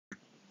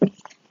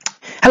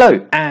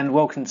Hello and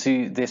welcome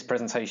to this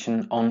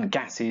presentation on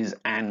gases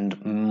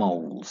and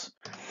moles.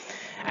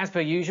 As per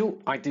usual,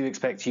 I do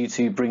expect you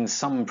to bring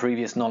some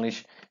previous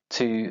knowledge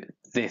to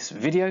this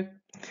video.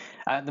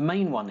 The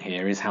main one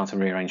here is how to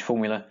rearrange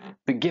formula,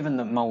 but given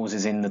that moles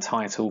is in the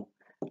title,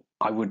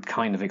 I would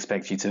kind of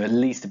expect you to at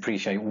least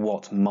appreciate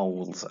what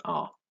moles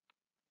are.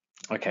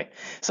 Okay,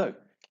 so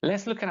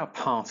let's look at our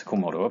particle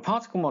model. A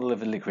particle model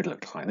of a liquid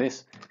looks like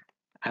this,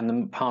 and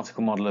the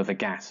particle model of a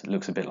gas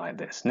looks a bit like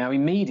this. Now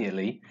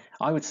immediately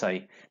I would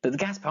say that the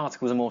gas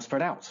particles are more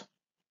spread out,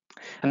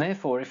 and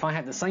therefore if I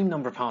had the same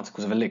number of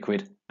particles of a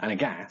liquid and a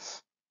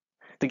gas,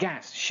 the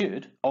gas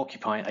should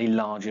occupy a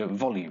larger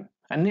volume,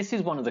 and this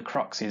is one of the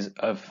cruxes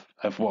of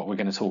what we're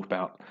going to talk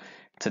about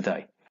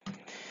today.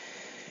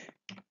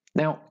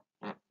 Now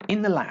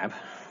in the lab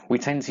we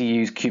tend to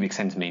use cubic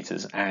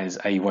centimetres as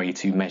a way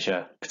to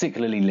measure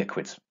particularly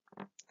liquids.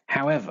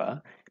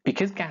 However,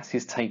 because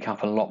gases take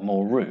up a lot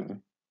more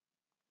room,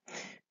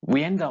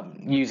 we end up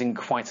using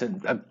quite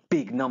a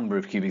big number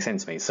of cubic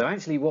centimetres. So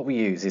actually what we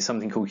use is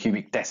something called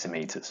cubic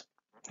decimeters.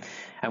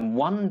 And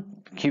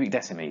 1 cubic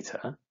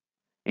decimeter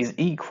is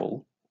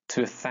equal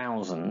to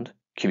 1,000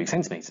 cubic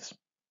centimetres.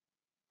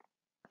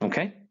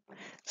 Okay?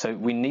 So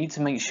we need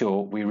to make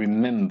sure we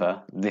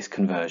remember this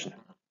conversion.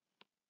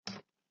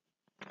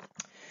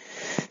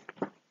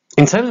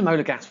 In terms of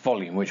molar gas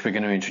volume, which we're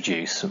going to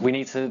introduce, we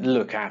need to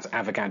look at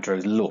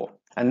Avogadro's law.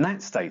 And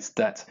that states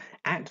that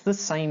at the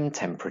same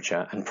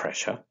temperature and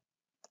pressure,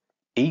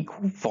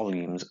 equal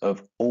volumes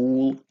of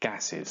all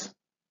gases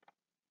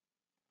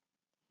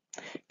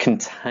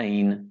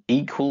contain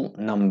equal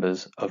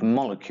numbers of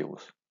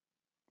molecules.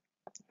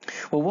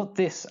 Well, what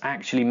this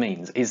actually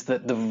means is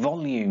that the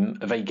volume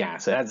of a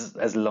gas,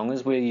 as long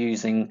as we're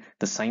using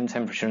the same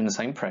temperature and the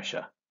same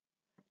pressure,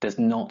 does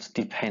not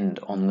depend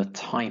on the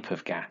type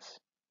of gas.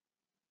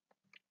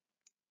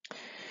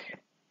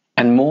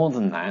 And more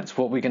than that,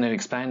 what we're going to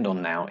expand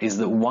on now is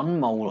that 1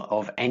 mole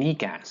of any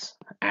gas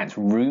at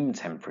room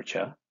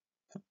temperature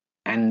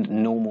and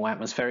normal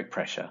atmospheric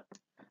pressure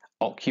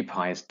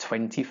occupies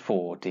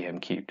 24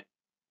 dm cubed.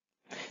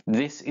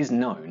 This is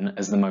known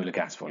as the molar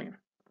gas volume.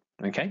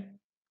 Okay?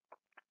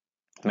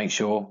 Make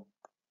sure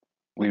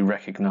we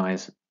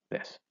recognize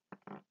this.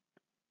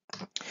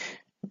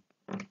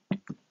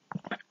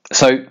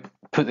 So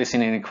put this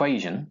in an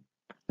equation.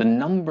 The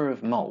number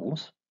of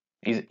moles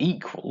is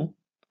equal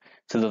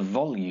to the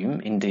volume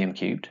in dm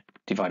cubed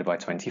divided by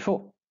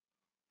 24.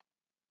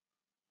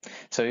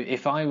 So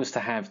if I was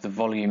to have the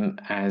volume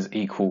as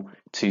equal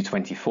to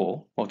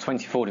 24, well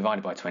 24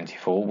 divided by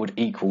 24 would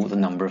equal the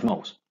number of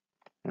moles.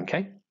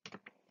 Okay?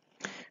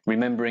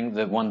 Remembering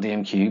that 1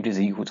 dm cubed is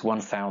equal to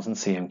 1,000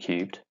 cm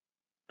cubed.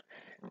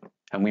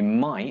 And we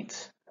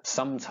might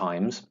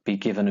sometimes be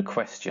given a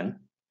question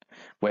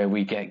where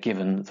we get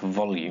given the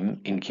volume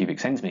in cubic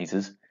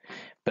centimetres,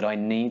 but I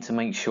need to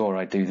make sure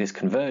I do this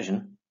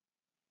conversion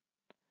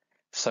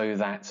so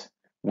that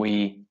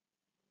we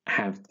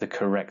have the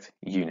correct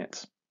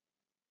units.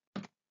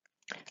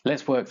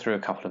 Let's work through a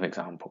couple of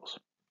examples.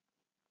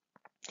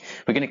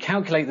 We're going to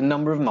calculate the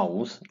number of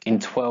moles in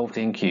 12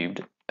 dm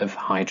cubed of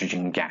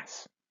hydrogen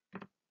gas.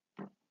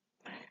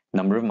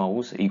 Number of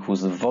moles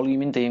equals the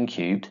volume in dm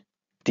cubed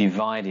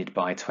divided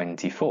by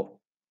 24.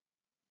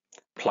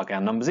 Plug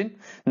our numbers in.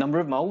 Number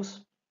of moles,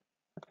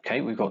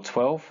 okay, we've got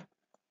 12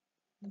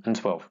 and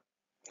 12.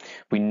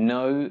 We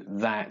know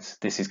that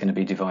this is going to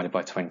be divided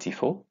by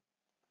 24,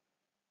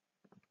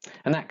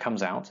 and that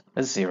comes out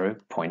as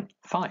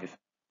 0.5.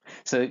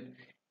 So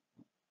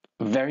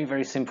very,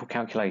 very simple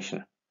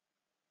calculation.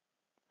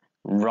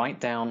 Write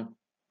down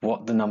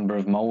what the number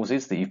of moles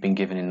is that you've been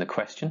given in the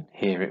question.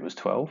 Here it was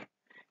 12,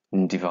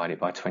 and divide it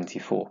by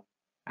 24,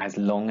 as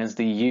long as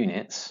the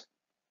units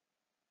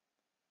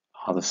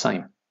are the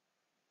same.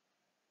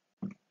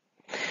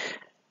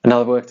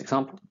 Another worked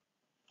example.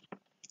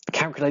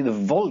 Calculate the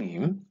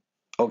volume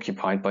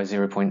occupied by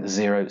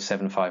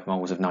 0.075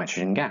 moles of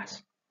nitrogen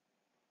gas.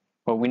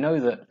 Well, we know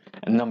that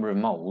a number of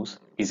moles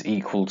is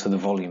equal to the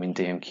volume in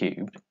dm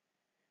cubed.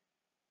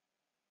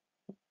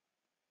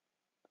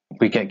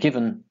 We get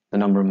given the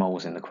number of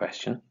moles in the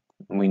question,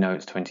 and we know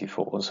it's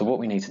 24. So what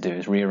we need to do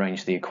is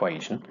rearrange the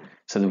equation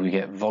so that we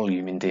get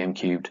volume in dm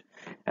cubed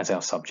as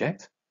our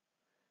subject.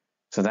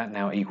 So that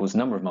now equals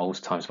number of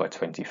moles times by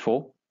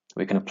 24.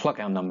 We're going to plug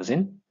our numbers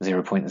in,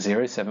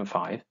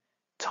 0.075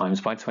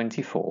 times by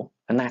 24,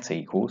 and that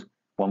equals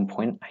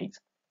 1.8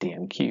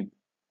 dm cubed.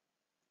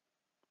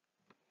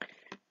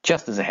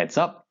 Just as a heads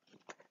up,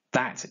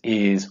 that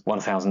is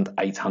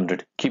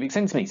 1,800 cubic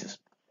centimetres.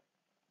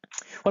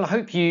 Well, I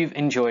hope you've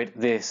enjoyed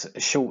this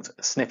short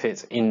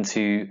snippet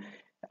into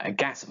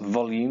gas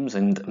volumes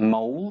and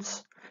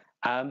moles,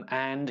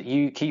 and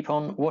you keep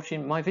on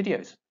watching my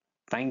videos.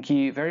 Thank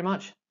you very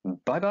much.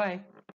 Bye-bye.